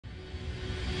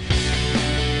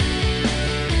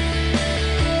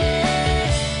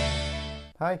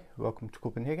Hi, welcome to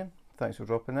Copenhagen. Thanks for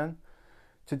dropping in.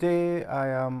 Today I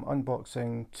am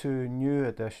unboxing two new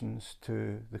additions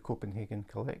to the Copenhagen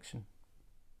Collection.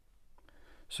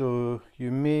 So you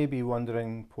may be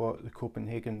wondering what the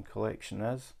Copenhagen Collection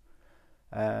is.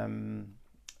 I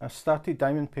started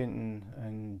diamond painting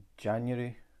in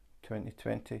January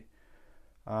 2020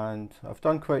 and I've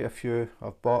done quite a few.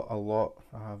 I've bought a lot.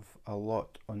 I have a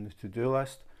lot on the to-do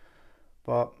list.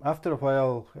 But after a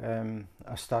while,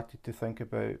 I started to think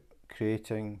about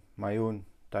creating my own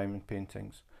diamond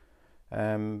paintings.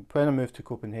 When I moved to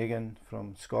Copenhagen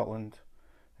from Scotland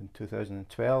in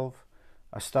 2012,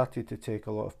 I started to take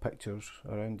a lot of pictures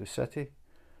around the city,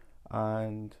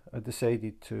 and I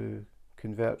decided to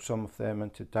convert some of them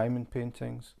into diamond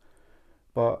paintings.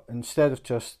 But instead of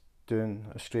just doing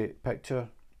a straight picture,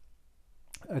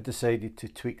 I decided to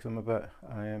tweak them a bit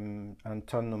and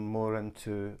turn them more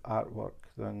into artwork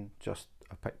than just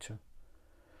a picture.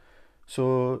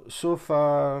 So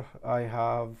far I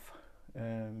have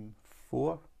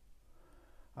 4,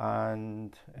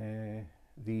 and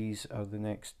these are the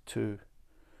next 2.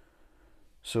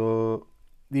 So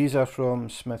these are from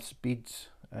Smith's Beads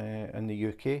in the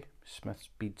UK,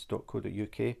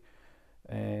 smithsbeads.co.uk.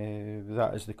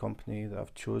 That is the company that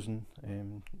I've chosen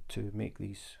to make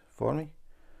these for me.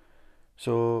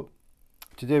 So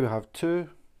today we have 2,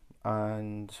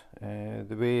 and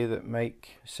the way that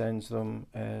Mike sends them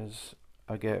is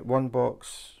I get one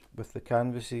box with the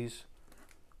canvases,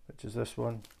 which is this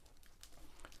one,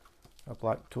 a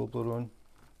black Toblerone.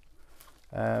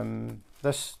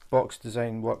 This box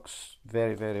design works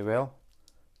very well.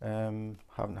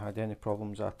 Haven't had any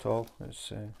problems at all.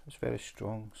 It's very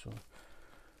strong, so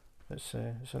it's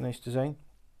a nice design.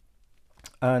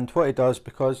 And what it does,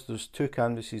 because there's 2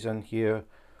 canvases in here,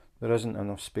 there isn't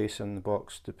enough space in the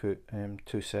box to put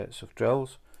 2 sets of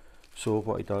drills. So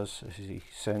what he does is he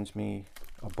sends me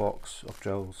a box of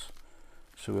drills.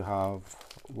 So we have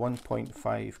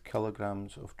 1.5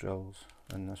 kilograms of drills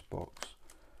in this box,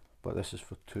 but this is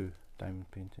for 2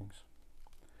 diamond paintings.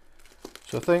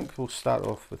 So I think we'll start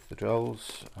off with the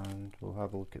drills and we'll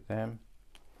have a look at them.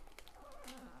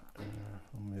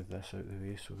 I'll move this out of the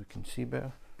way so we can see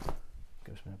better.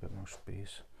 Gives me a bit more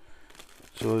space.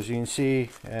 So as you can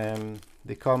see,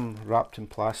 they come wrapped in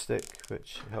plastic,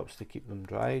 which helps to keep them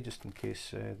dry just in case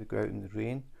they go out in the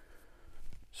rain.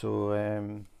 So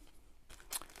they're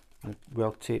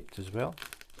well taped as well.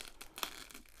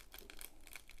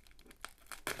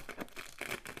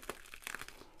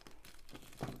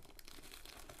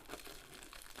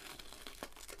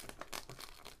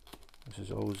 This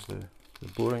is always the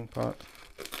boring part,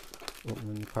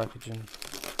 opening the packaging.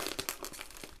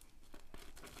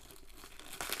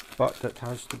 But it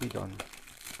has to be done.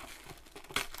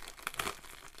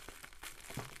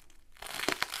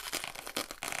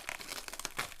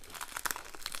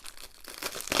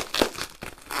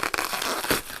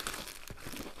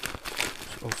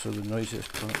 It's also the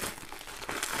noisiest part.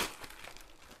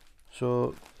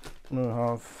 So now I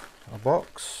have a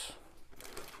box,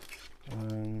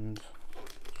 and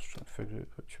just trying to figure out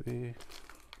which way.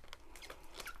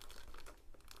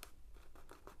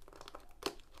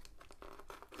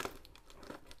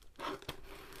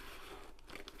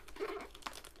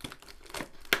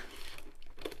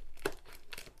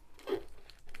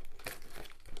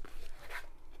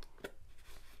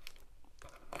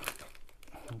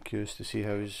 I'm curious to see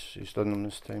how he's done them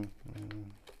this time.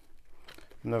 I'm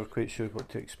never quite sure what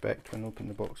to expect when I open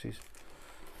the boxes.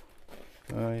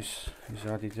 He's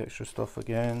added extra stuff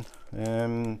again.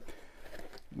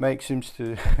 Mike seems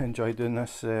to enjoy doing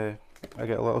this. I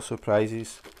get a lot of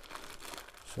surprises.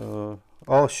 So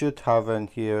all I should have in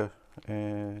here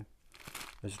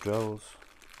is drills.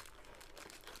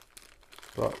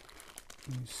 But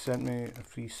he sent me a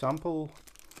free sample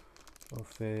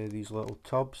of these little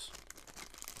tubs.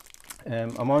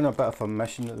 I'm on a bit of a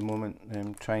mission at the moment,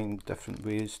 trying different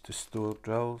ways to store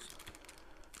drills.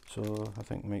 So I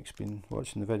think Mike's been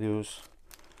watching the videos.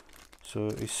 So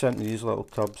he sent me these little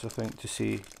tubs, I think, to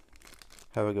see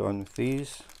how I get on with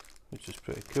these, which is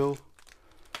pretty cool.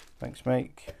 Thanks,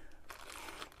 Mike.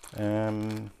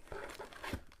 Before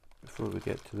we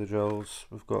get to the drills,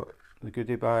 we've got the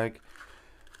goodie bag.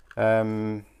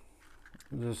 There's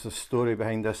a story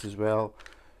behind this as well.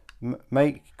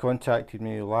 Mike contacted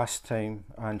me last time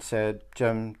and said,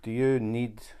 "Jim, do you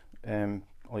need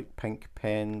like pink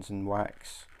pens and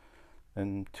wax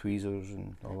and tweezers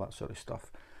and all that sort of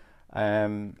stuff?"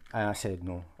 And I said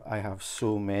no. I have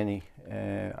so many.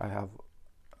 I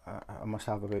must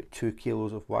have about 2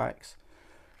 kilos of wax,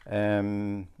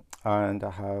 and I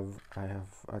have I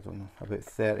don't know, about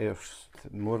 30 or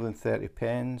more than 30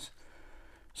 pens.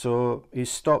 So he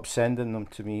stopped sending them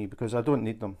to me because I don't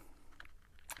need them,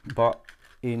 but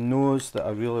he knows that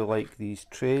I really like these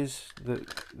trays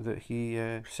that he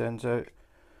sends out,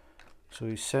 so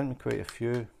he sent me quite a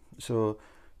few. So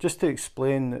just to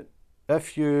explain that,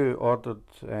 if you ordered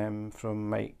from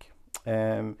Mike,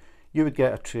 you would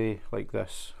get a tray like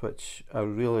this, which I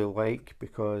really like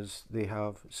because they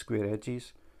have square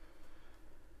edges.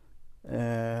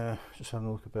 Just having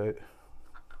a look about,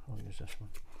 I'll use this one.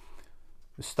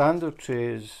 The standard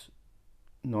trays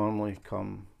normally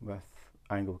come with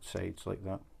angled sides like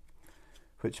that,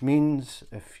 which means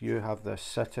if you have this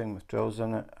sitting with drills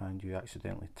in it and you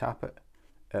accidentally tap it,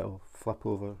 it'll flip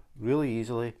over really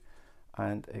easily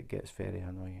and it gets very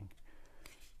annoying.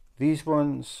 These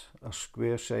ones are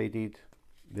square sided.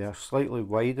 They are slightly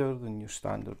wider than your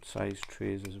standard size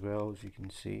trays as well, as you can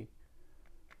see.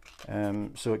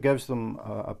 So it gives them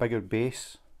a bigger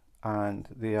base, and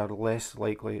they are less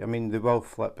likely, I mean they will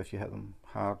flip if you hit them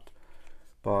hard,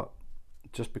 but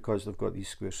just because they've got these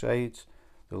square sides,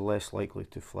 they're less likely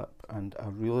to flip, and I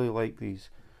really like these.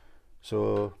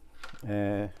 So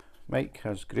Mike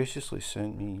has graciously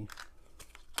sent me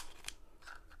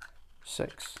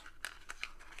 6,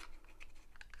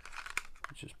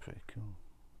 which is pretty cool.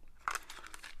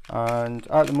 And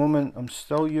at the moment I'm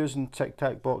still using Tic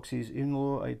Tac boxes, even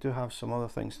though I do have some other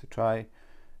things to try.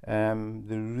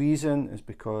 The reason is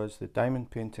because the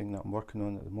diamond painting that I'm working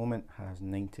on at the moment has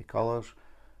 90 colours,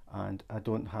 and I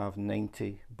don't have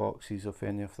 90 boxes of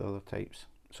any of the other types.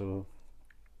 So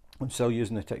I'm still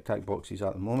using the Tic Tac boxes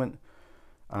at the moment,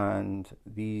 and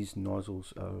these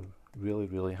nozzles are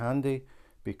really handy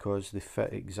because they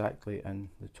fit exactly in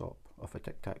the top of a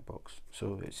Tic Tac box,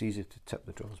 so it's easy to tip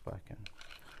the drills back in.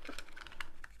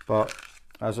 But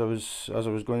as I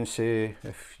was going to say,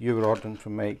 if you were ordering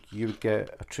from Mike, you would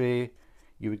get a tray,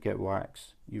 you would get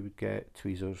wax, you would get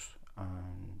tweezers,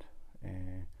 and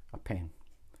a pen.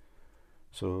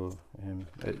 So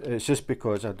it's just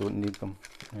because I don't need them,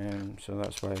 so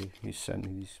that's why he sent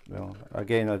me these. Well,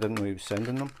 again, I didn't know he was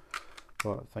sending them,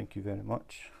 but thank you very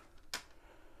much.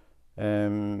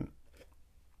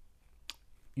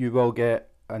 You will get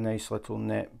a nice little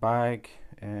net bag.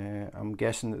 I'm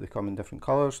guessing that they come in different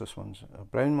colours. This one's a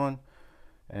brown one.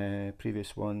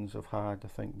 Previous ones I've had, I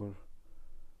think, were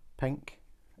pink.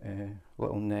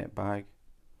 Little net bag,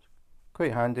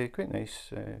 quite handy, quite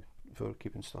nice for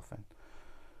keeping stuff in.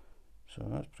 So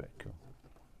that's pretty cool.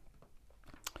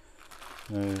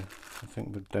 Now I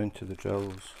think we're down to the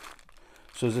drills.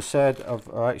 So as I said, I've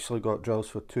actually got drills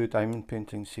for 2 diamond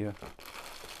paintings here.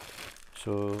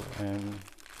 So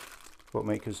what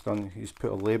Mike has done, he's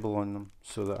put a label on them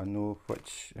so that I know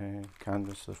which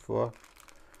canvas they're for.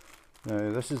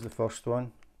 Now this is the first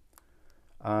one,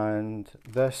 and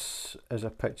this is a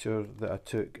picture that I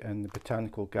took in the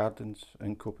Botanical Gardens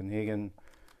in Copenhagen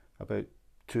about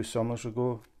 2 summers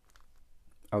ago.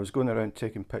 I was going around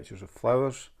taking pictures of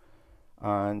flowers,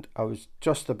 and I was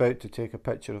just about to take a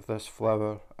picture of this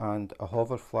flower, and a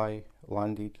hoverfly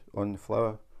landed on the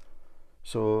flower.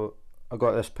 So I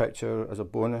got this picture as a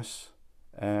bonus.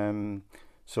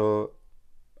 So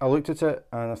I looked at it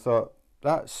and I thought,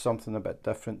 that's something a bit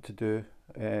different to do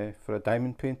for a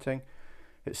diamond painting.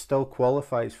 It still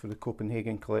qualifies for the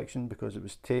Copenhagen Collection because it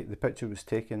was the picture was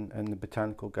taken in the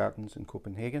Botanical Gardens in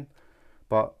Copenhagen,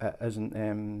 but it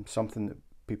isn't something that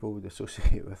people would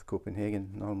associate with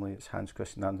Copenhagen. Normally it's Hans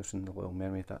Christian Andersen, the Little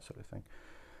Mermaid, that sort of thing.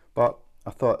 But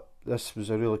I thought this was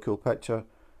a really cool picture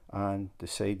and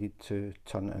decided to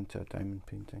turn it into a diamond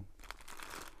painting.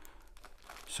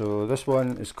 So this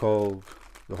one is called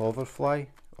the Hoverfly,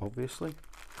 obviously.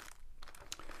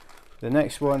 The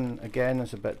next one again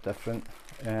is a bit different.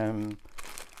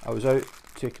 I was out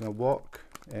taking a walk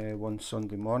one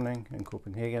Sunday morning in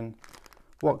Copenhagen,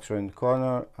 walked around the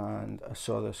corner and I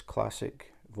saw this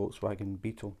classic Volkswagen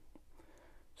Beetle.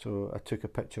 So I took a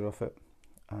picture of it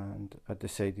and I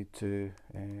decided to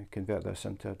convert this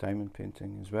into a diamond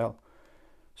painting as well.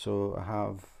 So I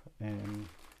have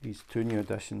these 2 new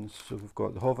additions. So we've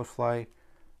got the Hoverfly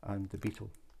and the Beetle.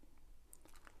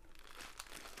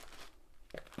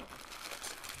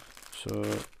 So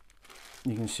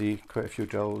you can see quite a few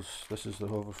drills. This is the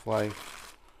Hoverfly.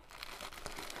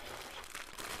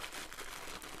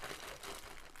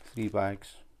 3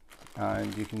 bags,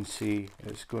 and you can see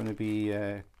it's going to be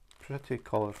pretty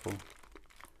colourful.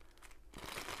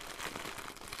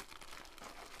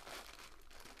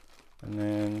 And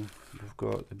then we've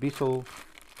got the Beetle.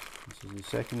 This is the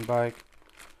second bag,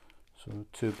 so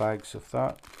 2 bags of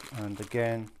that, and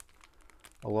again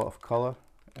a lot of colour.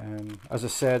 As I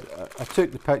said, I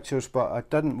took the pictures, but I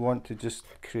didn't want to just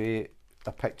create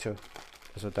a picture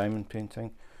as a diamond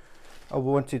painting. I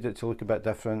wanted it to look a bit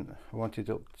different. I wanted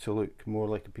it to look more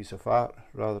like a piece of art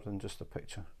rather than just a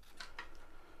picture.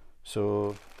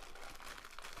 So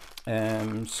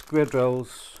square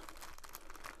drills,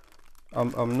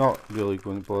 I'm not really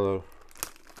going to bother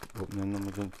opening them,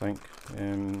 I don't think.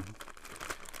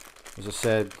 As I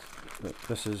said,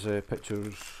 this is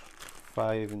pictures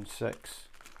 5 and 6,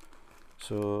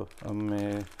 so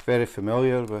I'm very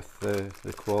familiar with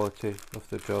the quality of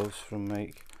the drills from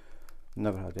Mike.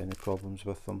 Never had any problems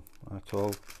with them at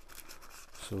all.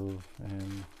 So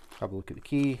have a look at the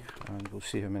key and we'll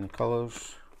see how many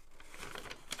colours.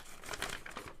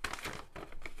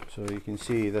 So you can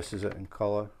see this is it in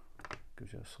colour,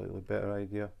 gives you a slightly better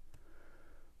idea.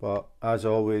 But as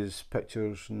always,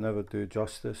 pictures never do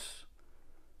justice.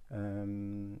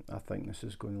 I think this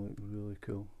is going to look really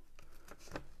cool.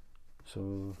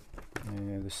 So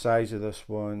the size of this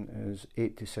one is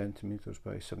 80 centimeters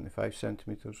by 75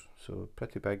 centimeters, so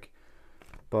pretty big.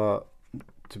 But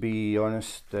to be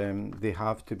honest, they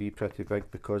have to be pretty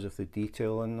big because of the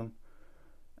detail in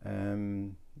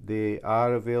them. They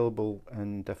are available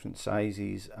in different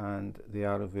sizes and they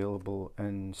are available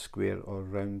in square or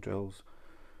round drills,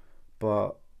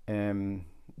 but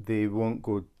they won't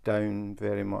go down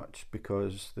very much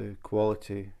because the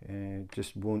quality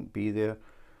just won't be there,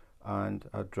 and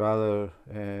I'd rather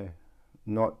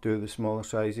not do the smaller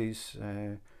sizes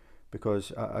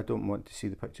because I don't want to see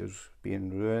the pictures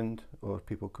being ruined or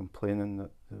people complaining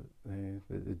that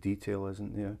the detail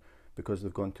isn't there because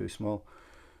they've gone too small.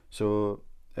 So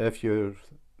if you're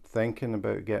thinking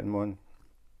about getting one,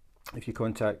 if you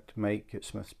contact Mike at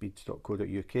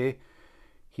smithsbeads.co.uk,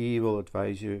 he will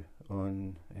advise you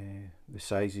on the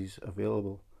sizes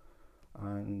available,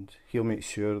 and he'll make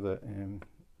sure that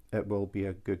it will be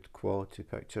a good quality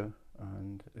picture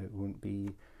and it won't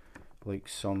be like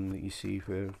some that you see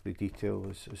where the detail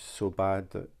is so bad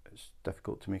that it's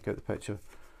difficult to make out the picture.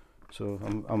 So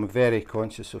I'm very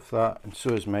conscious of that, and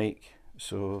so is Mike.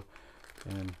 So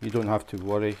you don't have to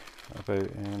worry about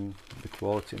the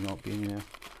quality not being there.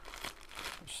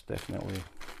 It's definitely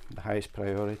the highest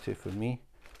priority for me.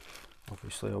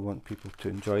 Obviously I want people to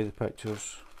enjoy the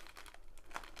pictures,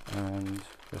 and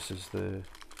this is the,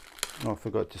 oh, I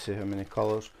forgot to say how many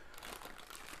colours.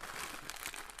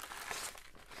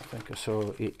 I think I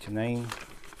saw 8 to 9.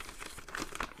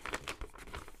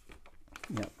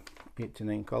 Yep, 8 to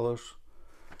 9 colours.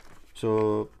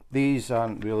 So these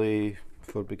aren't really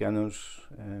for beginners.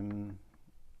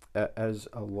 It is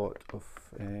a lot of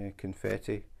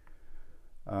confetti,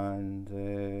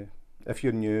 and if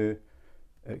you're new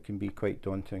it can be quite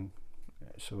daunting.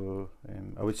 So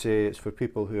I would say it's for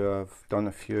people who have done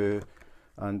a few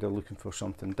and they're looking for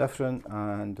something different,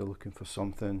 and they're looking for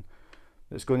something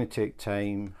that's going to take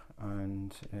time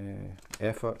and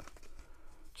effort.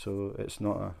 So it's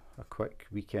not a quick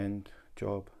weekend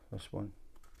job, this one,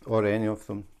 or any of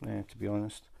them, to be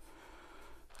honest.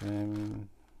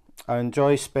 I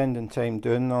enjoy spending time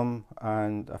doing them,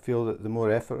 and I feel that the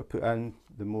more effort I put in,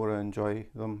 the more I enjoy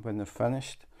them when they're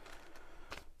finished.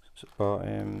 So, but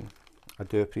I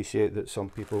do appreciate that some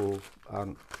people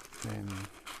aren't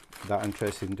that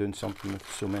interested in doing something with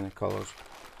so many colours,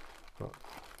 but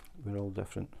we're all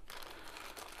different.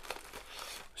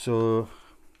 So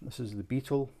this is the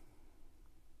beetle.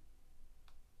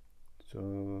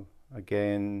 So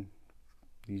again,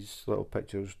 these little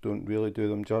pictures don't really do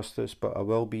them justice, but I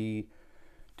will be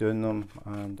doing them,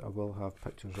 and I will have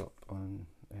pictures up on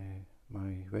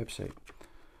my website,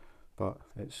 but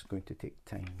it's going to take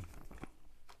time.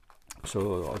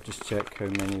 So I'll just check how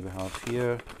many we have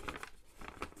here.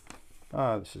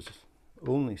 This is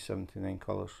only 79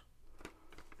 colours,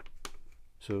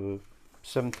 so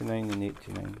 79 and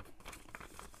 89.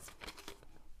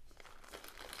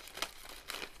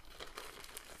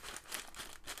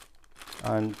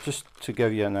 And just to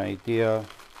give you an idea,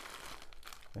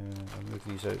 I'll move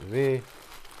these out of the way.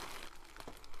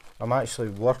 I'm actually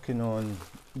working on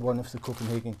one of the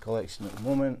Copenhagen Collection at the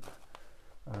moment,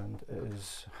 and it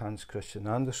is Hans Christian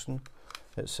Andersen.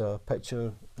 It's a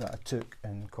picture that I took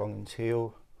in Kongens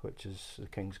Have, which is the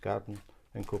King's Garden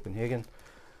in Copenhagen,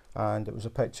 and it was a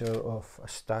picture of a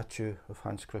statue of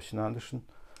Hans Christian Andersen.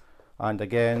 And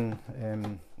again,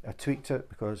 I tweaked it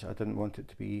because I didn't want it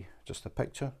to be just a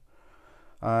picture,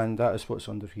 and that is what's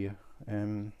under here.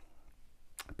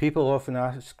 People often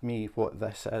ask me what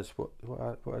this is.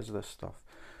 What is this stuff?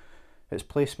 It's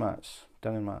placemats,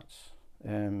 dinner mats,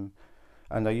 and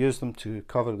I use them to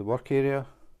cover the work area,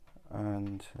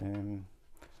 and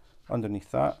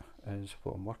underneath that is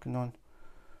what I'm working on.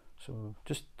 So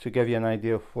just to give you an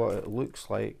idea of what it looks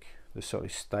like, the sort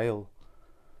of style,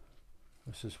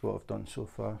 this is what I've done so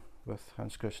far. with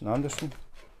Hans Christian Andersen.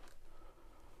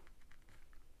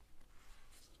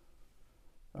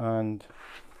 And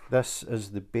this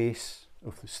is the base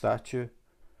of the statue,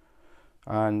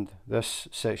 and this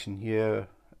section here,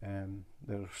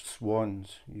 there are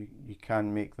swans. You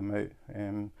can make them out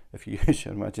if you use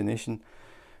your imagination,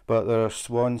 but there are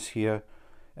swans here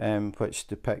which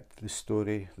depict the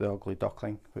story The Ugly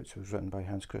Duckling, which was written by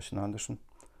Hans Christian Andersen.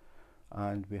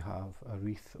 And we have a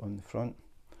wreath on the front.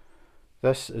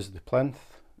 This is the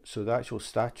plinth, so the actual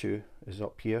statue is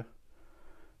up here.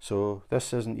 So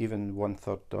this isn't even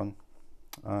 1/3 done,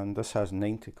 and this has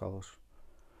 90 colours.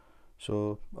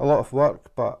 So a lot of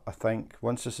work, but I think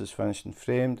once this is finished and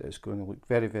framed, it's going to look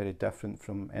very, very different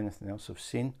from anything else I've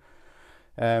seen.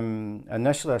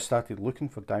 Initially I started looking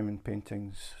for diamond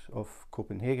paintings of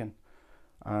Copenhagen,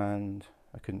 and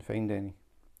I couldn't find any.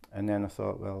 And then I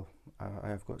thought, well,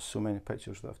 I've got so many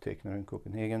pictures that I've taken around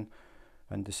Copenhagen,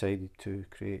 and decided to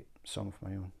create some of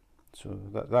my own. So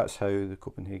that's how the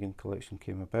Copenhagen Collection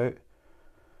came about,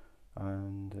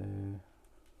 and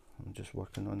I'm just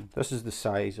working on, this is the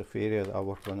size of area that I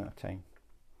work on at a time.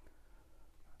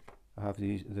 I have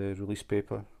the release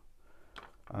paper,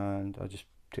 and I just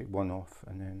take one off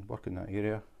and then work in that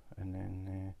area, and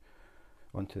then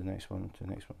on to the next one, to the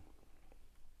next one.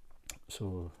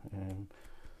 So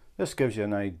this gives you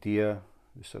an idea,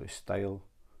 the sort of style.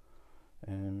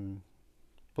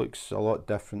 Looks a lot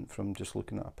different from just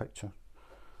looking at a picture.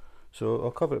 So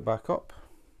I'll cover it back up,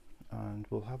 and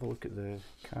we'll have a look at the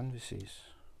canvases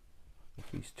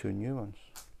of these two new ones.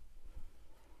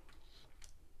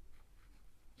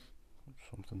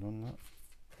 Something on that.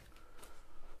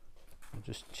 I'll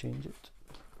just change it.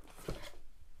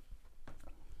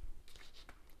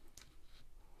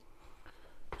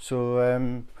 So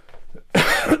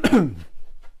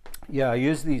yeah, I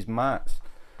use these mats.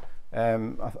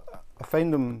 I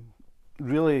find them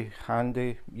really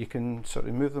handy. You can sort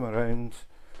of move them around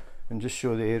and just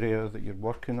show the area that you're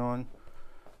working on,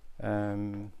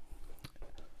 and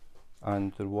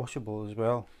they're washable as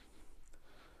well.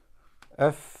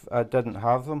 If I didn't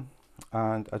have them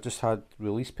and I just had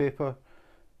release paper,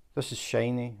 this is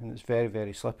shiny and it's very,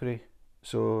 very slippery.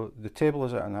 So the table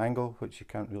is at an angle, which you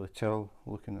can't really tell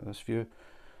looking at this view.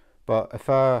 But if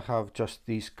I have just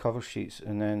these cover sheets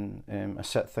and then I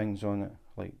set things on it,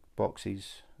 like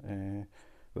boxes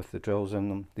with the drills in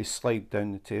them, they slide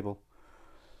down the table.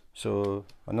 So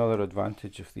another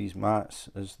advantage of these mats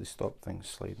is they stop things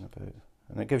sliding about,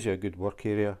 and it gives you a good work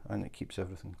area, and it keeps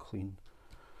everything clean.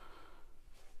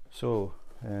 So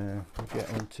we'll get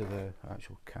into the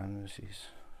actual canvases.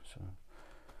 So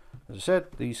as I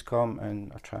said, these come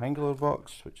in a triangular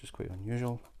box, which is quite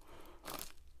unusual.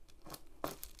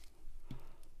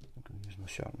 I'm going to use my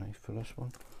sharp knife for this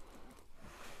one.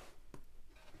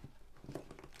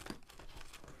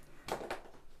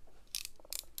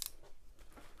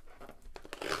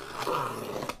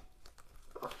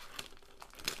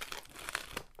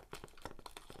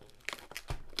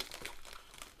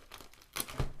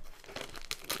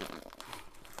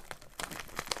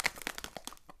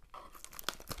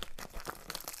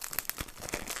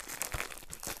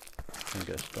 And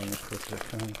get it done as quick as I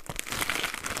can.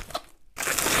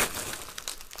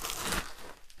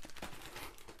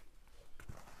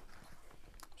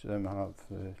 So then we have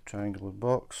the triangular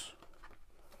box.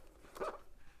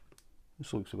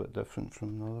 This looks a bit different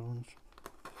from the other ones.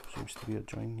 Seems to be a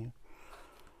join here.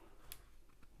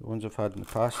 The ones I've had in the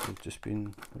past have just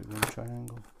been like one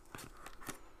triangle.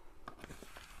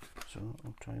 So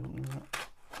I'll try opening that.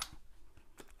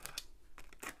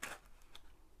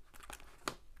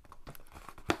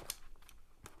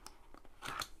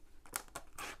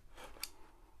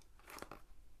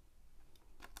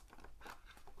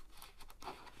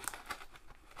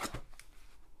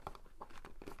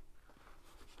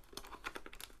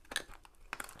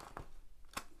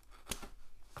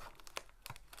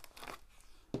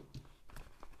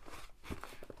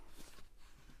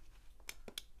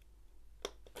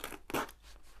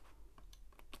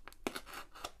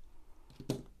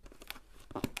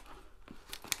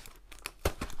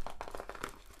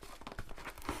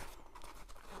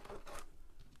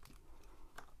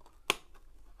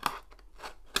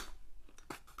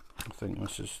 I think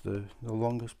this is the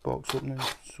longest box opening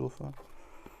so far.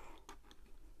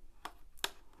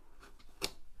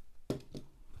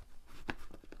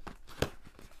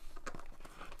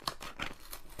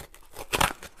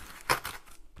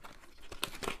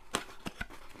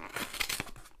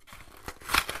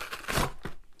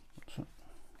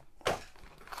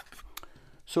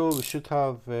 So we should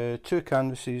have two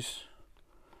canvases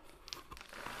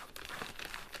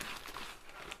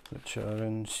which are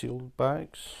in sealed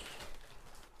bags.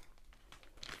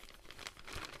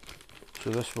 So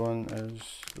this one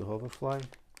is the hoverfly,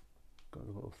 got a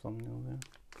little thumbnail there.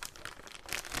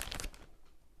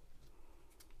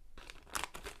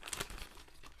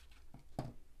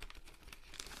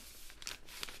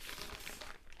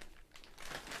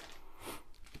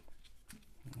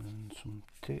 And some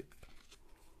tape.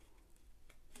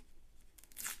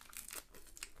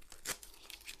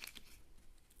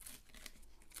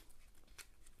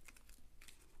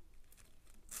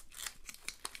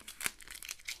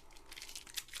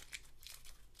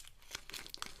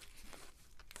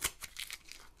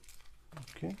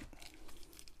 Okay.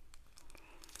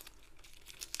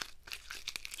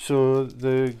 So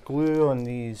the glue on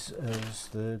these is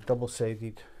the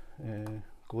double-sided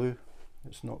glue.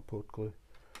 It's not poured glue.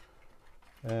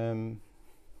 I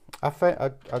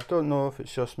don't know if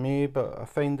it's just me, but I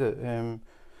find that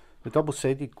the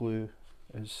double-sided glue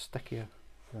is stickier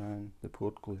than the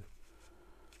poured glue.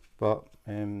 But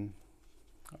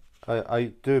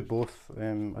I do both. I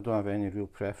don't have any real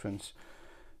preference.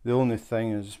 The only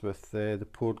thing is with the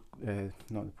poured,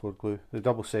 not the poured glue, the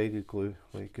double-sided glue,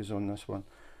 like is on this one,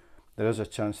 there is a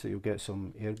chance that you'll get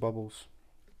some air bubbles.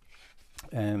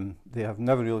 They have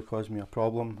never really caused me a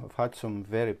problem. I've had some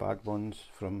very bad ones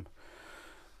from,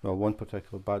 well, one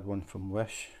particular bad one from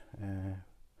Wish,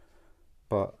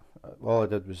 but all I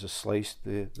did was just slice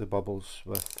the bubbles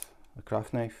with a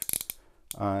craft knife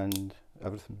and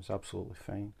everything was absolutely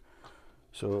fine.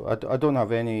 So I don't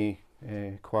have any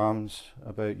qualms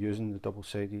about using the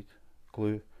double-sided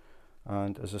glue,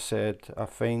 and as I said, I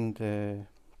find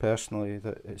personally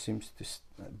that it seems to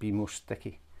be more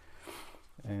sticky,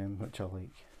 which I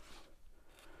like.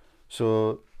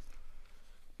 So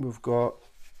we've got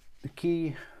the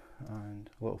key and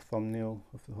a little thumbnail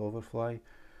of the hoverfly,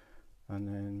 and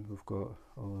then we've got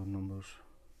all our numbers,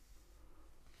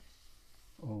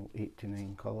 all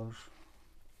 89 colours.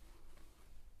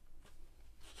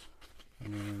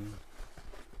 And then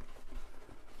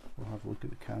we'll have a look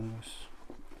at the canvas.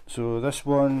 So this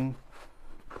one,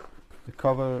 the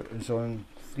cover is on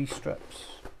 3 strips.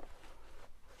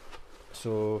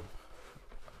 So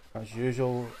as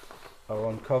usual, I'll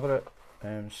uncover it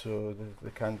so the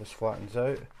canvas flattens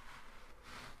out,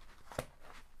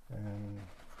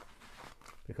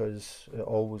 because it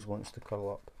always wants to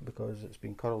curl up, because it's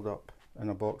been curled up in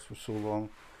a box for so long.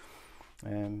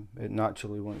 It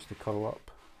naturally wants to curl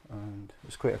up. And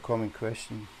it's quite a common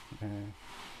question.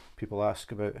 People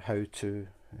ask about how to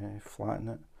flatten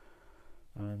it,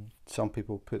 and some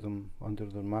people put them under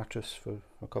their mattress for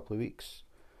a couple of weeks.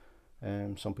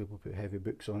 Some people put heavy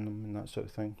books on them and that sort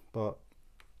of thing. But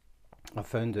I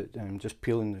found that just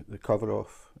peeling the cover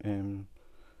off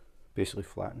basically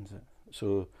flattens it.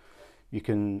 So you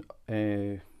can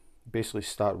basically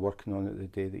start working on it the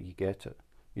day that you get it.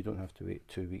 You don't have to wait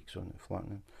 2 weeks on it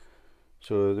flattening.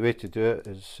 So the way to do it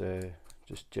is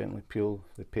just gently peel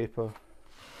the paper,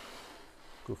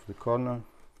 go for the corner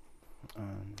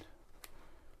and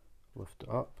lift it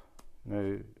up.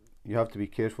 Now you have to be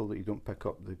careful that you don't pick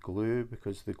up the glue,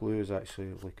 because the glue is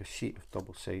actually like a sheet of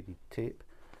double-sided tape,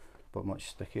 but much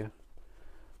stickier.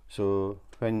 So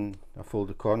when I fold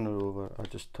the corner over, I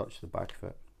just touch the back of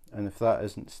it, and if that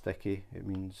isn't sticky, it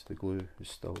means the glue is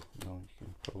still, well, you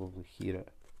can probably hear it.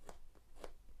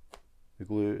 The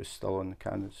glue is still on the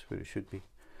canvas where it should be.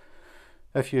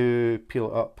 If you peel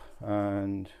it up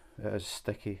and it is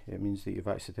sticky, it means that you've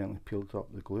accidentally peeled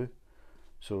up the glue.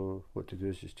 So what to do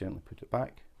is just gently put it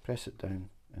back, press it down,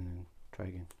 and then try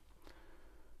again.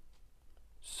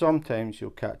 Sometimes you'll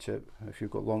catch it. If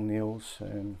you've got long nails,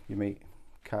 you might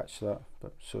catch that.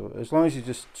 But so as long as you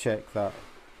just check that,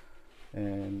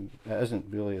 it isn't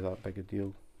really that big a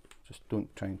deal. Just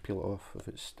don't try and peel it off if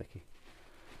it's sticky.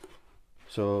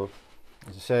 So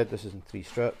as I said, this is in 3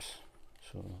 strips,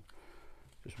 so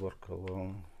just work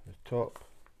along the top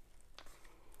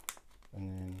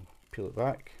and then peel it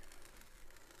back.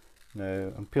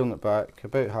 Now I'm peeling it back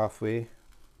about halfway,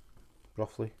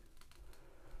 roughly,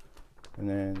 and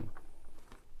then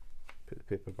put the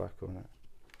paper back on it.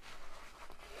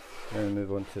 Then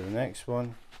move on to the next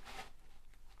one,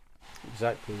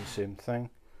 exactly the same thing.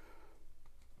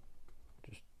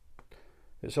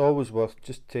 It's always worth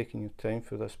just taking your time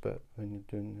for this bit when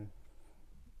you're doing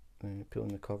peeling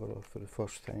the cover off for the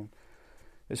first time.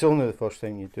 It's only the first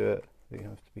time you do it that you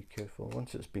have to be careful.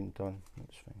 Once it's been done,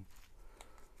 it's fine.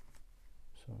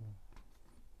 So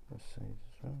this side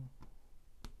as well.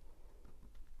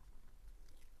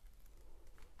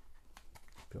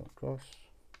 Peel across.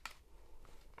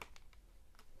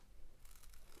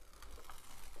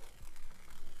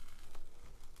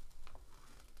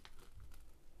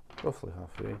 Roughly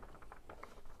halfway,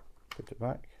 put it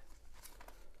back.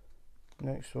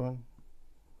 Next one,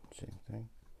 same thing.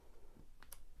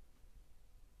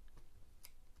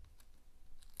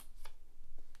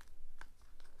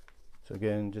 So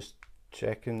again, just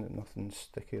checking that nothing's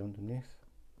sticky underneath.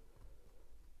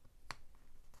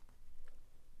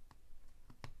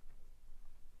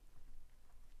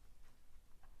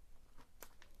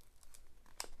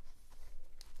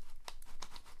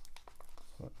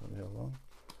 That way along.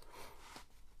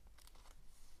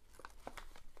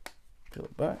 Peel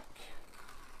it back,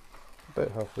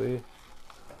 about halfway.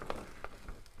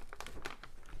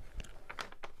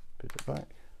 Put it back.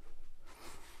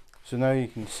 So now you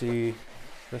can see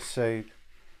this side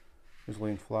is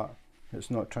laying flat.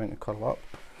 It's not trying to curl up.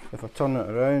 If I turn it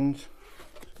around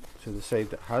to the side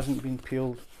that hasn't been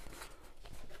peeled,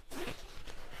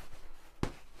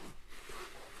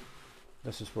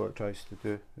 this is what it tries to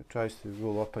do. It tries to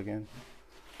roll up again.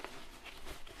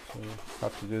 So I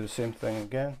have to do the same thing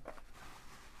again.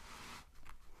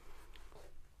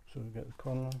 So we get the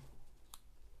corner,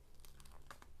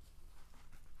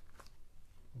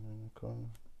 and then the corner.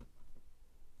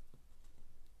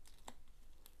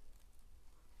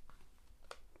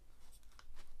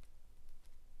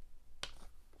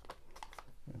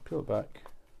 And peel it back.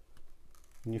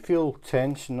 And you feel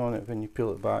tension on it when you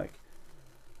peel it back.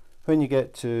 When you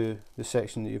get to the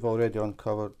section that you've already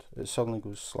uncovered, it suddenly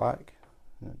goes slack,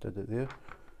 and it did it there.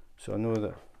 So I know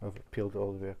that I've peeled it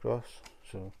all the way across,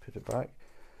 so put it back.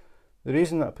 The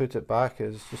reason that I put it back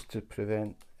is just to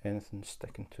prevent anything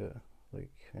sticking to it,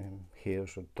 like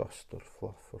hairs or dust or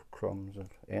fluff or crumbs or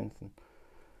anything.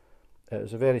 It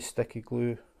is a very sticky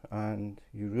glue, and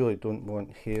you really don't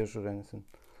want hairs or anything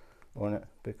on it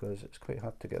because it's quite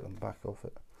hard to get them back off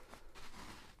it.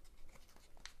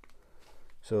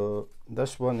 So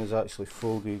this one is actually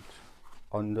folded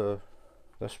under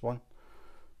this one,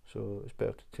 so it's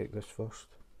better to take this first.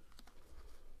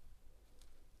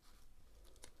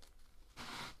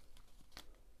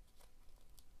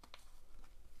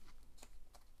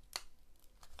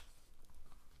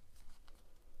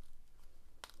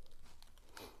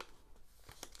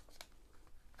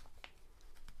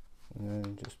 And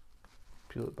then just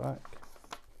peel it back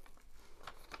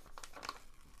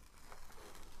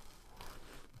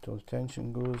until the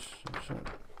tension goes. That's it.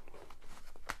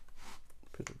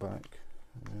 Put it back,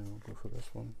 and then we'll go for this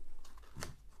one.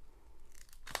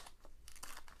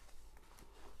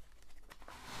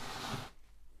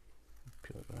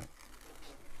 Peel it back,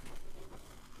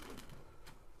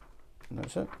 and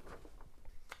that's it.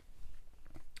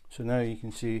 So now you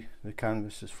can see the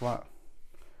canvas is flat.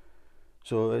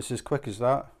 So it's as quick as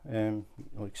that.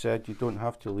 Like I said, you don't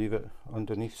have to leave it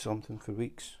underneath something for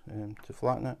weeks to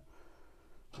flatten it.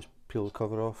 Just peel the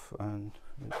cover off and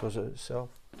it does it itself.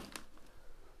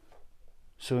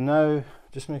 So now,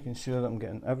 just making sure that I'm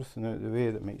getting everything out of the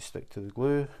way that might stick to the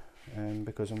glue,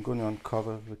 because I'm going to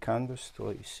uncover the canvas to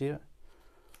let you see it.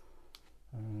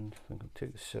 And I think I'll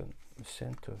take the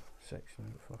centre section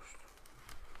out first.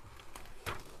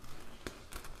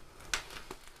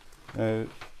 Now,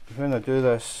 when I do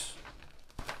this,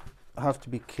 I have to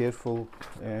be careful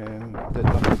that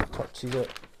nothing touches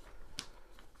it.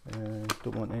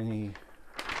 Don't want any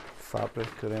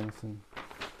fabric or anything.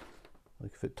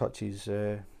 Like if it touches,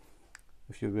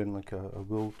 if you're wearing like a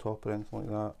wool top or anything like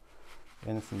that,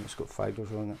 anything that's got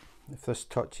fibres on it, if this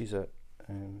touches it,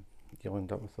 you'll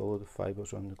end up with a load of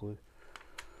fibres on the glue.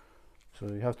 So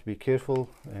you have to be careful,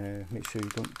 make sure you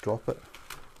don't drop it.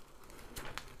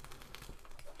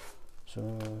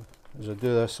 So as I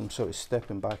do this, I'm sort of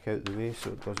stepping back out of the way so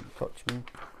it doesn't touch me.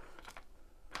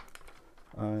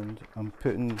 And I'm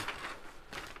putting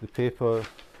the paper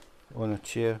on a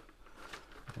chair.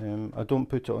 I don't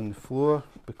put it on the floor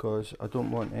because I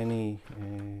don't want any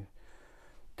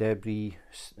debris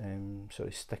sort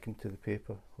of sticking to the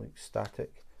paper, like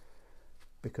static.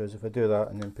 Because if I do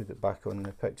that and then put it back on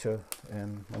the picture,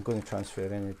 I'm going to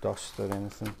transfer any dust or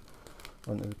anything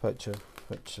onto the picture,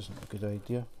 which isn't a good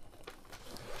idea.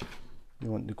 You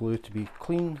want the glue to be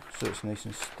clean so it's nice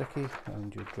and sticky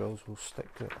and your drills will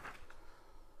stick to it.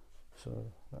 So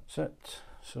that's it.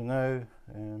 So now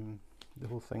the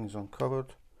whole thing's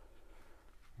uncovered,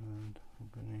 and I'm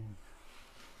going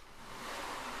to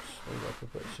slide up a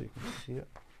bit so you can see it.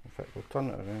 In fact, we'll turn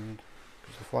it around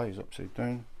because the fly is upside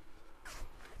down.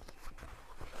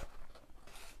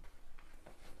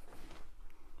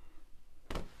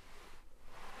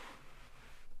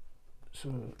 So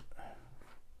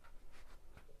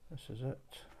this is it.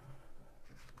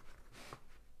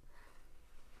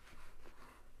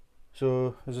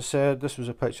 So as I said, this was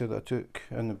a picture that I took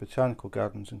in the botanical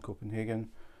gardens in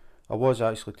Copenhagen. I was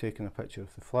actually taking a picture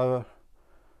of the flower,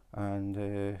 and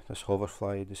this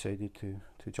hoverfly decided to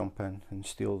to jump in and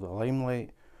steal the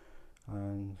limelight,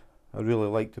 and I really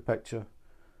like the picture,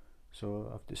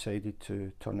 so I've decided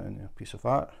to turn it into a piece of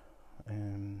art.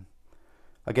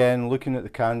 Again, looking at the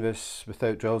canvas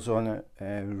without drills on it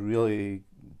really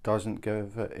doesn't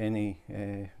give it any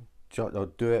or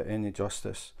do it any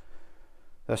justice.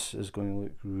 This is going to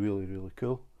look really, really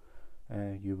cool.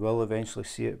 You will eventually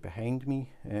see it behind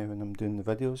me when I'm doing the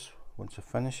videos once I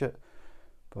finish it,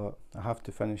 but I have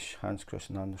to finish Hans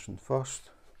Christian Andersen first,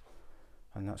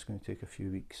 and that's going to take a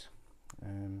few weeks.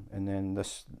 And then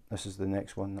this is the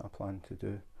next one that I plan to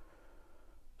do.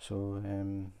 So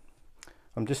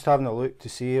I'm just having a look to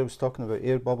see. I was talking about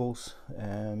air bubbles.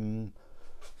 The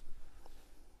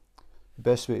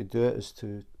best way to do it is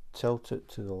to tilt it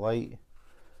to the light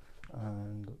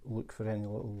and look for any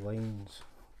little lines,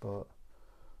 but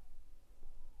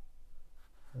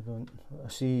I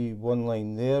see one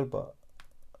line there, but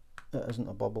it isn't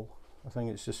a bubble. I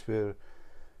think it's just where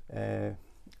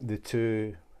the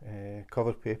two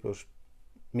cover papers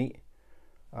meet,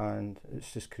 and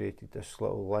it's just created this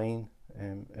little line.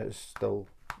 It's still,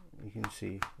 you can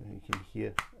see, you can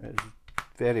hear, it's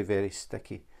very, very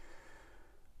sticky.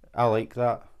 I like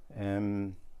that,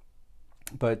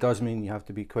 but it does mean you have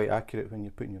to be quite accurate when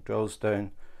you're putting your drills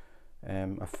down.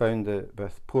 I found that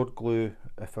with poured glue,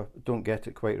 if I don't get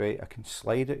it quite right, I can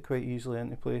slide it quite easily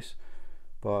into place,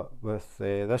 but with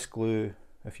this glue,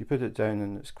 if you put it down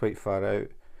and it's quite far out,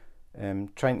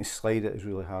 trying to slide it is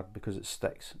really hard because it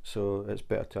sticks, so it's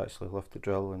better to actually lift the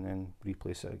drill and then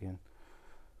replace it again.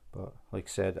 But like I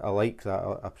said, I like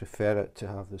that. I prefer it to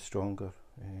have the stronger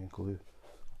glue.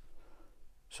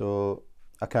 So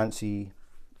I can't see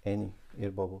any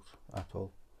air bubbles at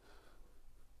all,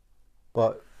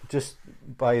 but just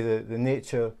by the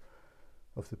nature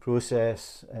of the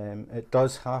process, it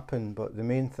does happen. But the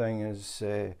main thing is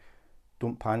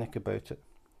don't panic about it.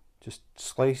 Just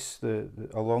slice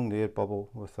along the air bubble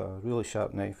with a really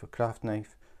sharp knife, a craft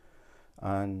knife,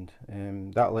 and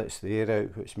that lets the air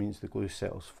out, which means the glue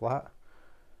settles flat.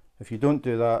 If you don't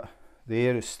do that, the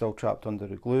air is still trapped under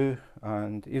the glue,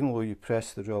 and even though you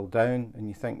press the drill down and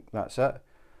you think that's it,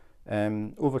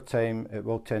 over time it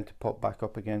will tend to pop back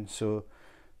up again. So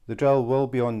the drill will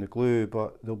be on the glue,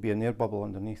 but there'll be an air bubble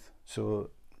underneath, so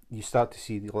you start to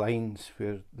see the lines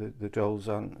where the drills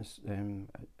aren't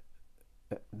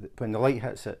when the light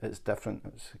hits it, it's different.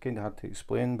 It's kind of hard to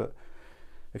explain, but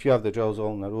if you have the drills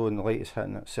all in a row and the light is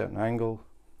hitting at a certain angle,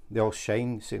 they all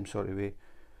shine the same sort of way.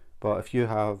 But if you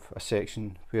have a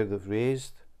section where they've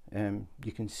raised,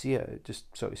 you can see it, it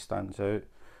just sort of stands out.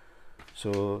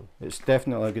 So it's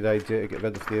definitely a good idea to get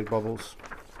rid of the air bubbles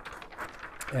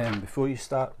before you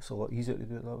start. It's a lot easier to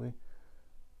do it that way.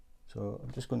 So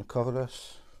I'm just going to cover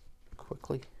this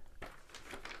quickly.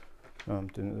 No, I'm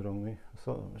doing it the wrong way. I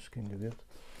thought that was kind of weird.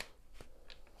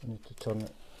 I need to turn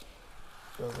it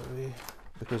the other way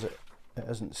because it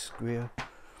isn't square.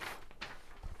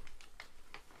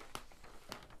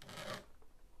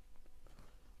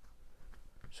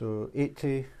 So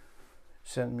 80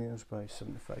 centimeters by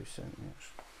 75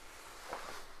 centimeters.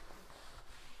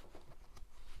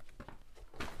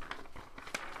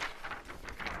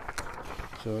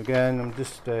 So again, I'm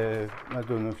just, I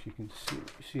don't know if you can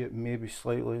see it maybe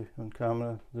slightly on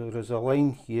camera. There is a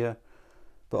line here,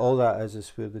 but all that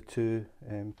is where the two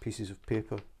pieces of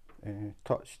paper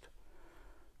touched.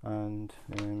 And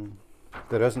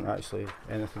there isn't actually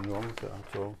anything wrong with it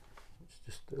at all. It's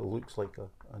just, it looks like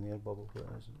an air bubble, but it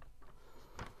isn't.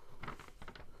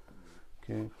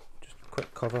 Okay, just a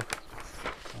quick cover,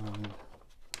 and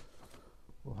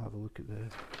we'll have a look at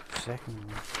the second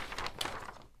one.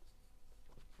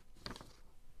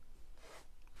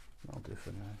 That'll do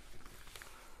for now.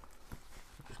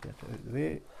 Just get it out of the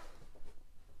way.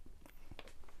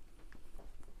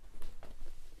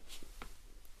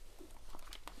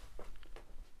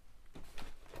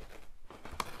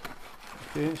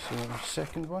 Okay, so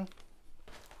second one.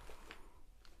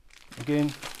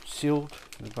 Again, sealed.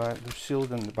 They're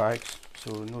sealed in the bags,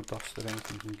 so no dust or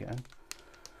anything can get in.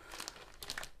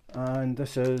 And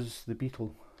this is the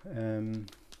beetle. Very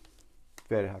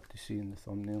hard to see in the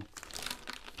thumbnail,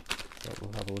 but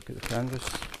we'll have a look at the canvas.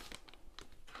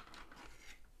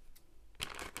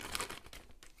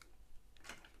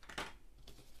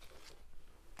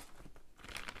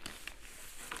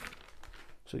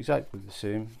 So exactly the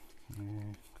same.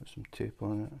 Got some tape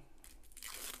on it.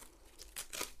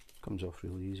 Comes off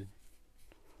really easy.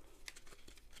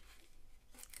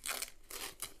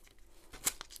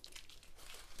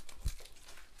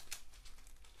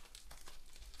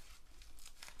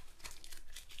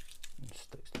 It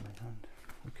sticks to my hand.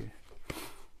 Okay.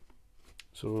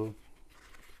 So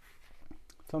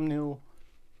thumbnail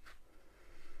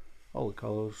all the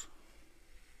colours,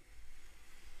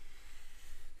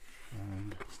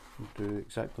 and we'll do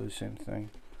exactly the same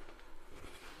thing.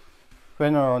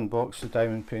 When I unbox the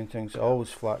diamond paintings, I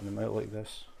always flatten them out like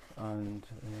this, and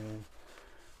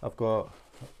I've got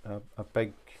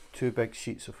two big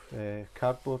sheets of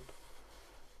cardboard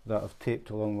that I've taped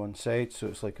along one side, so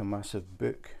it's like a massive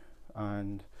book,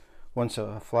 and once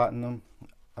I flatten them,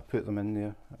 I put them in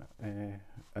there,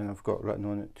 and I've got written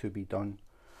on it, to be done.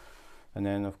 And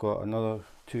then I've got another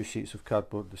 2 sheets of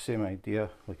cardboard, the same idea,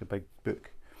 like a big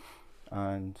book,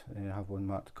 and I have one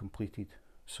marked completed.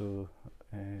 So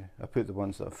I put the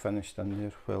ones that I've finished in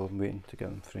there while I'm waiting to get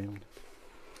them framed.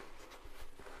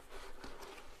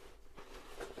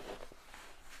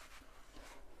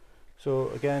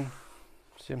 So again,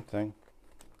 same thing,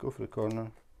 go for the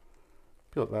corner,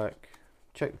 peel it back,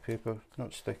 check the paper,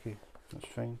 not sticky, that's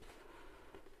fine.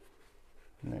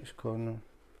 Next corner,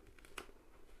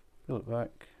 peel it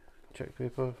back, check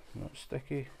paper, not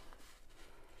sticky.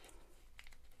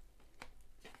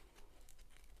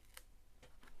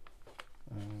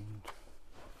 And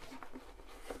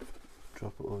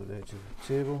drop it over the edge of the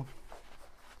table,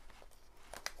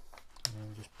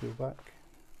 and just peel back.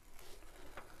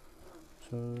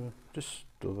 So just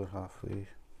over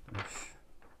halfway-ish.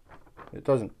 It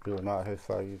doesn't really matter how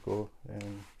far you go,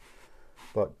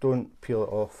 but don't peel it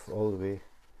off all the way.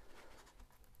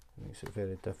 It makes it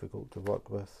very difficult to work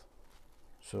with.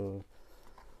 So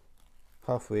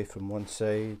halfway from one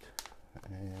side,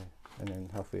 and then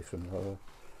halfway from the other.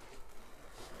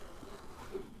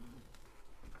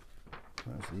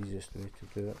 That's the easiest way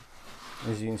to do it.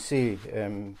 As you can see,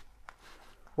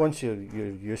 once you're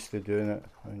used to doing it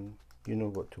and you know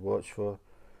what to watch for,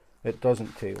 it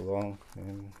doesn't take long.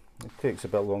 It takes a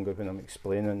bit longer when I'm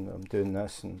explaining, I'm doing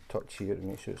this and touch here to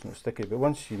make sure it's not sticky, but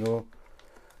once you know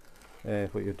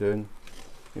what you're doing,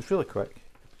 it's really quick.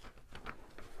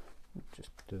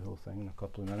 Just do the whole thing in a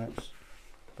couple of minutes.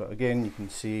 But again, you can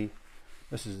see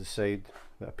this is the side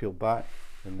that I peeled back,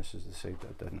 and this is the side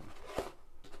that I didn't.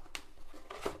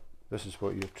 This is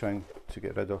what you're trying to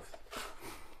get rid of.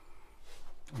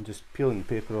 And just peeling the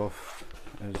paper off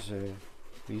is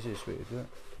the easiest way to do it.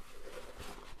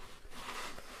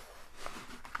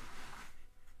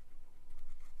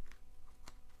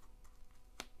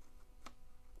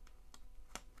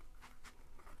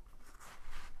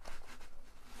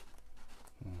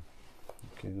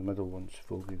 Okay, the middle one's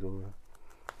folded over.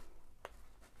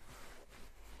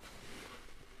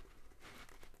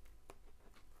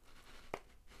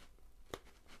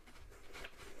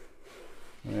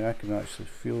 Yeah, I can actually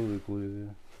feel the glue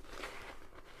there.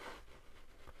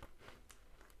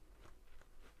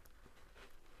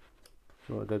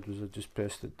 So what I did was I just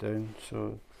pressed it down,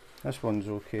 so this one's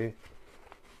okay.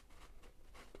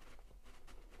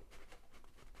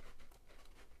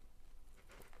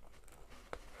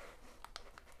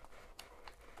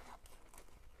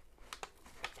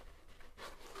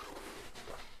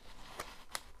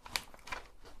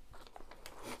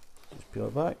 Just peel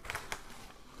it back.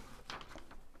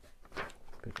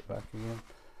 Put it back again.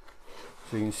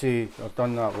 So you can see I've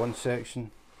done that one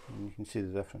section, and you can see the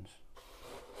difference.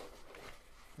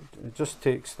 It just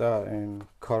takes that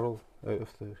curl out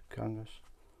of the canvas.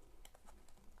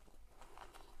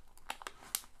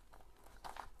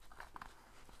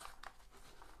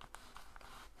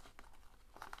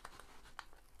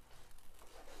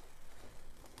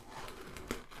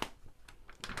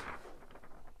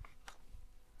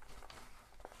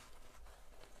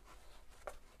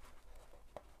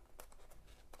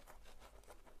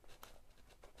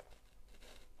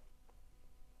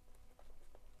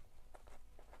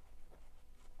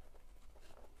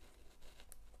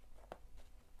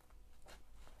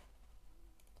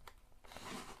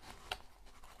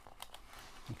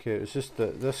 Okay, it's just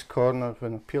that this corner,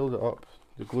 when I peeled it up,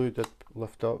 the glue did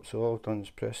lift up, so all I've done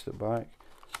is pressed it back,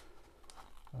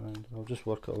 and I'll just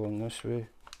work it along this way,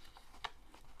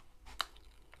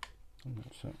 and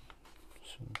that's it.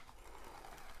 So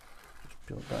just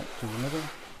peel it back to the middle.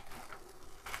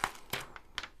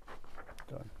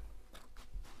 Done.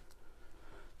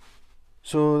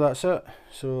 So that's it.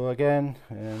 So again,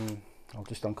 I'll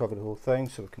just uncover the whole thing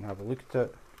so we can have a look at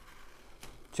it.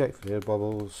 Check for air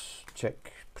bubbles,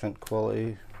 check print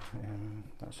quality,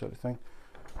 that sort of thing.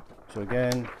 So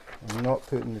again, I'm not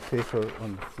putting the paper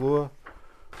on the floor,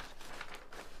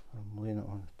 I'm laying it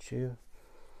on a chair.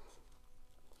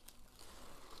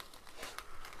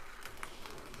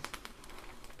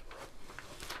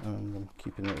 And I'm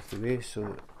keeping it out of the way so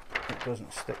that it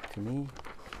doesn't stick to me.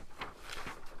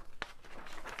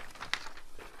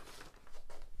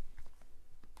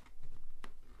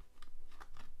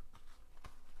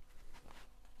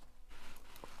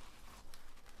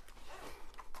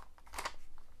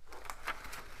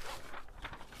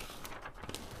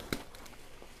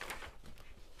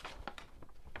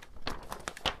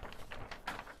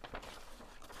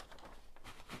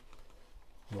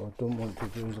 don't want to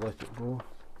do is let it go.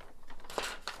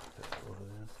 Put it over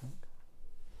there, I think.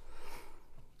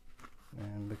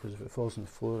 Because if it falls on the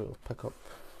floor, it'll pick up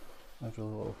every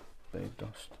little bit of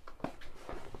dust.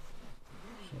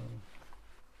 So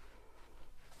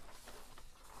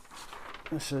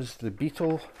this is the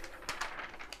Beetle,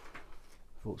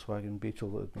 Volkswagen Beetle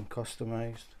that had been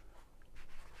customised.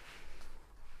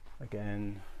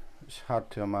 Again, it's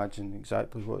hard to imagine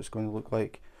exactly what it's going to look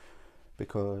like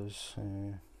because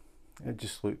it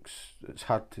just looks, it's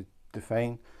hard to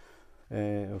define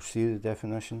or see the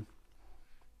definition.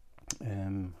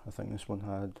 I think this one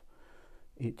had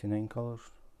 89 colours,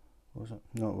 was it?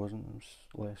 No, it wasn't, it was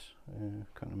less,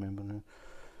 can't remember now.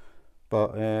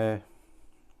 But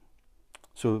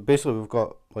so basically we've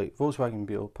got like Volkswagen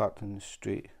Beetle parked in the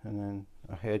street and then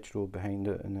a hedgerow behind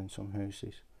it and then some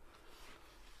houses.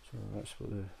 So that's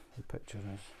what the picture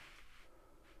is.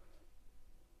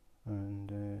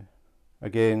 And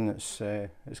again, it's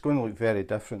going to look very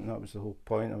different. That was the whole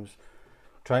point. I was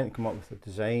trying to come up with a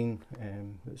design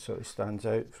that sort of stands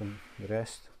out from the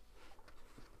rest.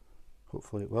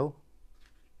 Hopefully it will.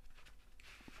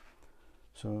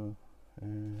 So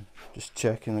just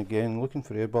checking again, looking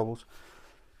for air bubbles.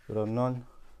 There are none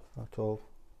at all.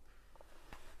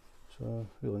 So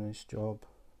really nice job.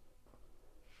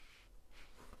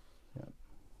 Yeah,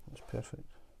 that's perfect.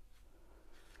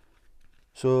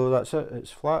 So that's it,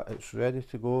 it's flat, it's ready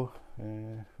to go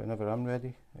whenever I'm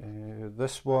ready.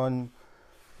 This one,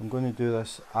 I'm going to do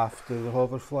this after the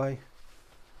hoverfly.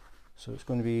 So it's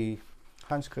going to be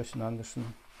Hans Christian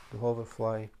Andersen, the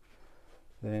hoverfly,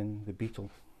 then the Beetle.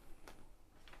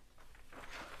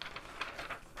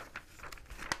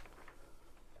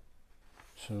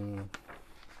 So,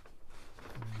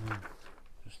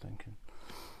 just thinking.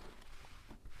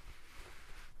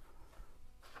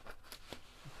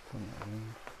 Turn it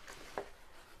around.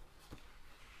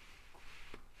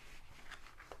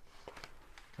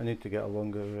 I need to get a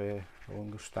longer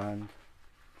stand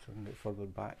so I can get further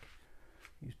back.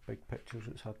 These big pictures,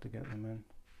 it's hard to get them in.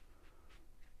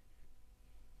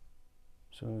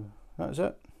 So that's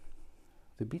it,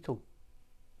 the Beetle.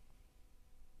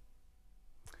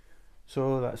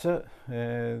 So that's it,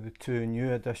 the two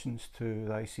new additions to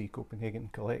the IC Copenhagen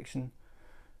Collection.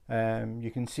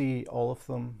 You can see all of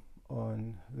them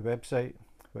on the website,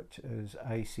 which is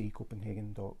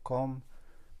iccopenhagen.com,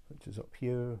 which is up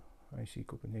here,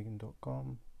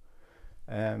 iccopenhagen.com.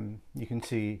 You can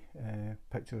see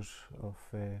pictures of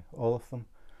all of them,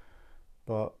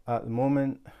 but at the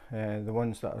moment the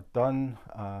ones that are done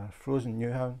are Frozen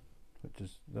Newhound, which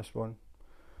is this one,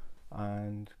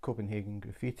 and Copenhagen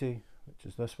Graffiti, which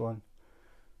is this one.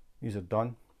 These are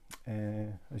done.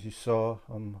 As you saw,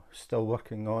 I'm still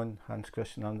working on Hans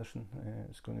Christian Andersen.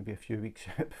 It's going to be a few weeks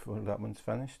yet before that one's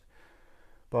finished,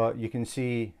 but you can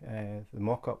see the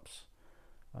mock-ups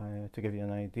to give you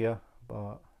an idea.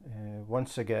 But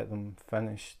once I get them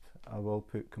finished, I will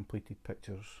put completed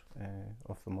pictures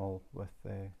of them all with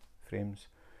frames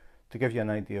to give you an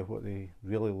idea of what they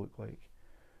really look like.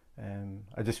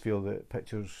 I just feel that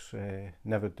pictures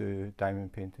never do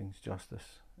diamond paintings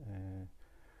justice.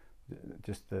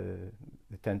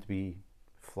 They tend to be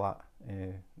flat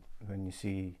when you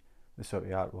see the sort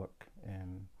of artwork.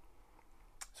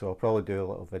 So I'll probably do a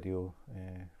little video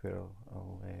where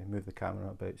I'll move the camera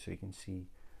about so you can see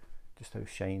just how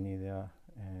shiny they are.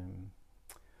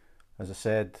 As I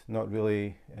said, not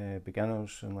really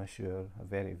beginners unless you're a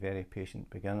very, very patient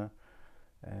beginner.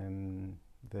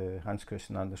 The Hans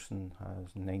Christian Andersen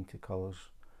has 90 colours,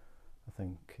 I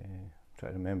think. Try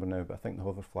to remember now, but I think the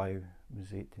hoverfly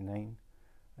was 89,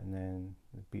 and then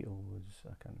the Beetle was,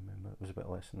 I can't remember, it was a bit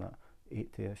less than that,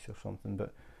 80ish or something,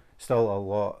 but still a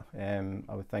lot.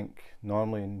 I would think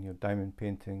normally in your diamond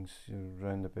paintings you're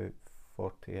around about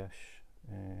 40ish,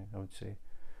 I would say.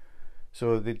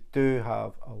 So they do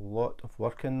have a lot of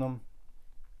work in them,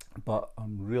 but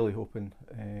I'm really hoping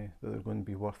that they're going to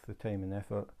be worth the time and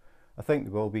effort. I think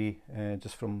they will be,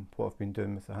 just from what I've been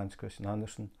doing with the Hans Christian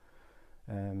Andersen.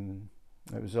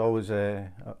 It was always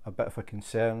a bit of a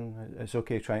concern. It's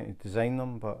okay trying to design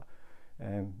them, but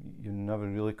you're never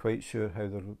really quite sure how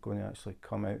they're going to actually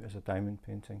come out as a diamond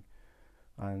painting,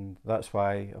 and that's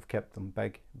why I've kept them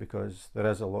big, because there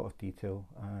is a lot of detail,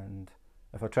 and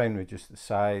if I try and reduce the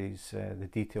size, the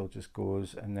detail just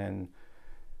goes, and then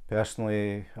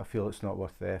personally I feel it's not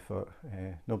worth the effort.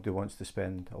 Nobody wants to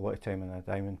spend a lot of time on a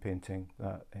diamond painting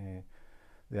that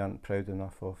they aren't proud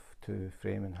enough of to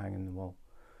frame and hang in the wall.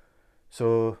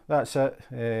 So that's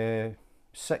it,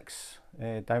 6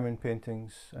 diamond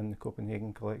paintings in the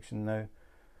Copenhagen collection now,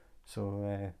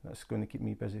 so that's going to keep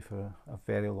me busy for a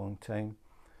very long time.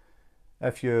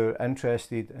 If you're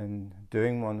interested in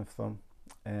doing one of them,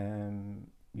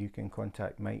 you can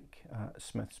contact Mike at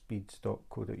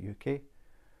smithsbeads.co.uk,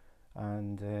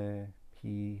 and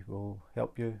he will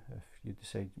help you if you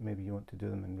decide maybe you want to do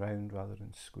them in round rather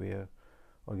than square,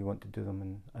 or you want to do them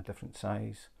in a different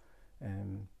size.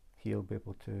 He'll be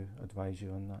able to advise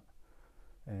you on that.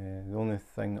 The only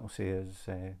thing I'll say is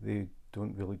they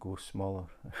don't really go smaller.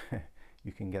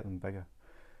 You can get them bigger.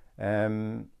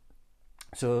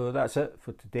 So that's it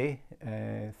for today.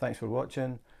 Thanks for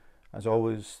watching. As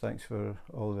always, thanks for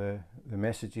all the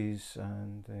messages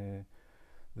and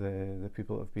the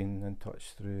people that have been in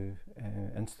touch through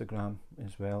Instagram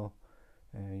as well.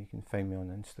 You can find me on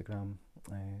Instagram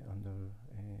under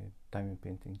Diamond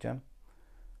Painting Gym,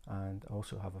 and I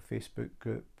also have a Facebook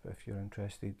group if you're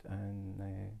interested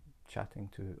in chatting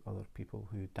to other people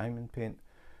who diamond paint.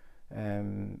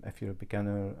 If you're a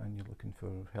beginner and you're looking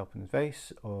for help and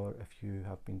advice, or if you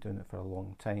have been doing it for a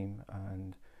long time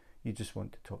and you just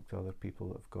want to talk to other people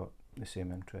that have got the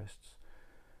same interests.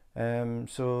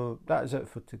 So that is it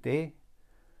for today.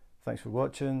 Thanks for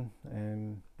watching.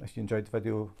 If you enjoyed the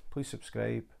video, please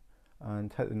subscribe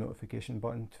and hit the notification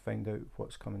button to find out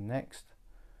what's coming next.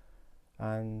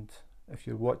 And if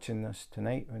you're watching this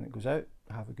tonight when it goes out,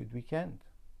 have a good weekend.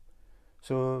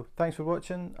 So thanks for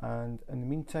watching, and in the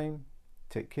meantime,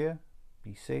 take care,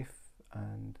 be safe,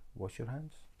 and wash your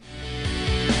hands.